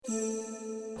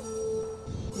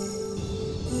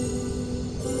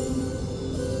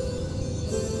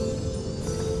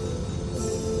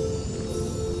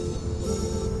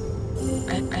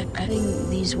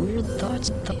these weird thoughts.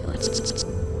 Like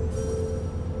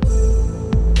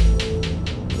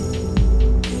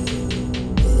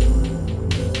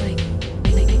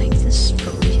this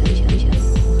for real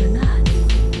or not?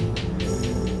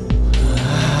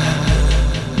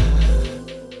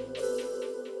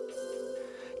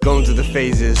 Going through the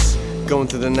phases, going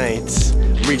through the nights.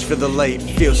 Reach for the light,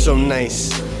 feels so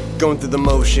nice. Going through the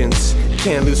motions,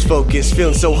 can't lose focus,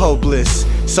 feeling so hopeless.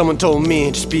 Someone told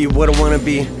me, just be what I wanna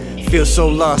be. Feel so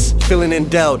lost, feeling in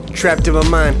doubt. Trapped in my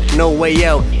mind, no way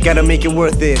out. Gotta make it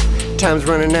worth it, time's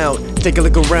running out. Take a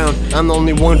look around, I'm the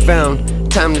only one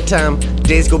found. Time to time,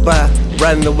 days go by.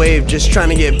 Riding the wave, just trying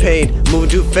to get paid. Moving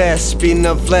too fast, speeding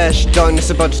up flash. Darkness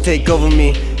about to take over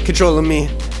me, controlling me.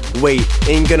 Wait,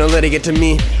 ain't gonna let it get to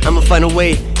me. I'ma find a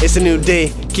way, it's a new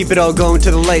day. Keep it all going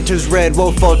till the light turns red.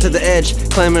 Won't fall to the edge,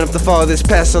 climbing up the farthest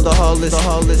past all the hardest.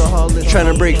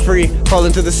 Trying to break free, fall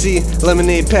into the sea.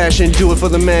 Lemonade passion, do it for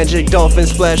the magic.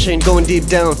 Dolphins splashing, going deep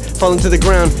down. Falling to the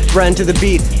ground, riding to the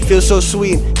beat. Feels so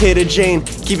sweet, hit a Jane.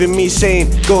 Keeping me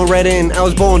sane, going right in. I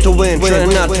was born to win. Trying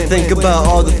not to think about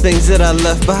all the things that I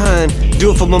left behind.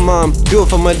 Do it for my mom, do it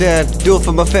for my dad, do it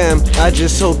for my fam. I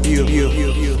just hope you.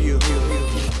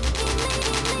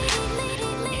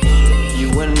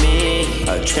 You and me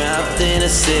are trapped in a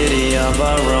city of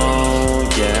our own,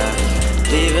 yeah.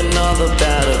 Leaving all the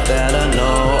that I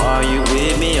know. Are you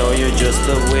with me or you're just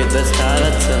a weight that's tied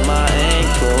up to my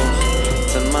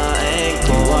ankles? To my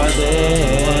ankles. You are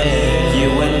there. You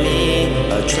and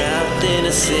me are trapped in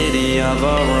a city of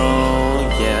our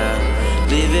own, yeah.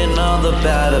 Leaving all the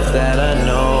that I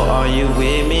know. Are you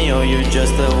with me or you're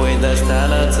just a weight that's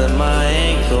tied up to my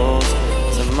ankles?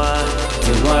 To my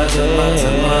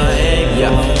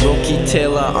yeah, Roki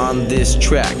Taylor on this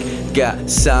track. Got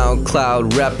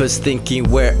SoundCloud rappers thinking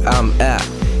where I'm at.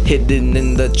 Hidden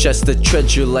in the chest of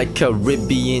treasure like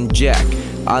Caribbean Jack.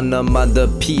 On a mother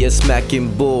PS smacking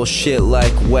bullshit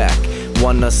like whack.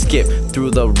 Wanna skip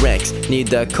through the ranks,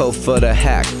 need a code for the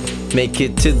hack. Make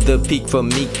it to the peak for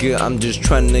Mika, I'm just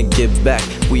trying to get back.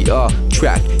 We are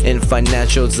trapped in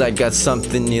financials, I got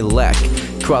something you lack.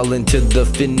 Crawling to the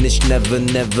finish, never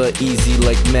easy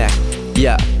like Mac.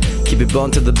 Yeah, keep it born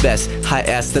to the best. High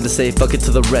ass, then to say fuck it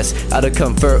to the rest. Out of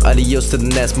comfort, adios to the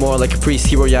nest. More like a priest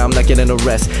hero, yeah, I'm not getting a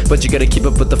rest. But you gotta keep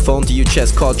up with the phone to your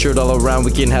chest. Cultured all around,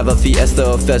 we can have a fiesta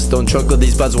or fest. Don't truckle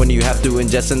these buds when you have to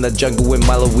ingest in the jungle with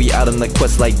Milo. We out on the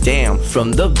quest like damn.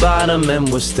 From the bottom and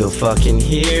we're still fucking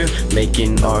here.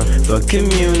 Making art for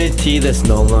community that's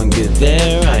no longer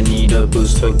there. I need a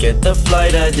boost, forget the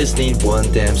flight, I just need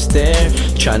one damn stare.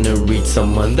 Trying to reach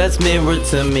someone that's mirrored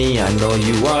to me, I know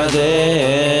you are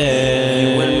there.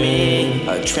 You and me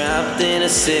are trapped in a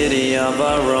city of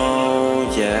our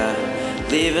own, yeah.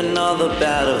 Leaving all the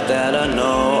that I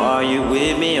know. Are you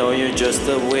with me or you're just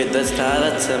a weight that's tied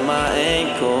up to my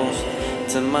ankles?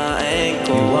 To my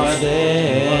ankles. You are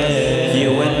there.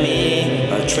 You and me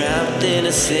are trapped in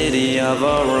a city of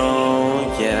our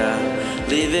own, yeah.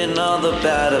 Leaving all the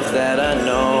that I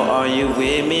know. Are you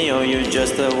with me or you're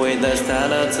just a weight that's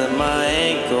tied up to my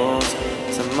ankles?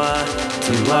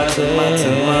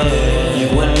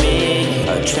 You and me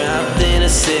are trapped in a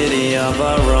city of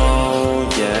our own,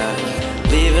 yeah.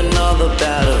 Leaving all the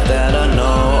that I know.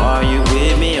 Are you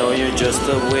with me or you're just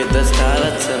a weight that's tied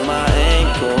up to my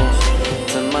ankles?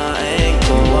 To my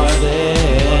ankles.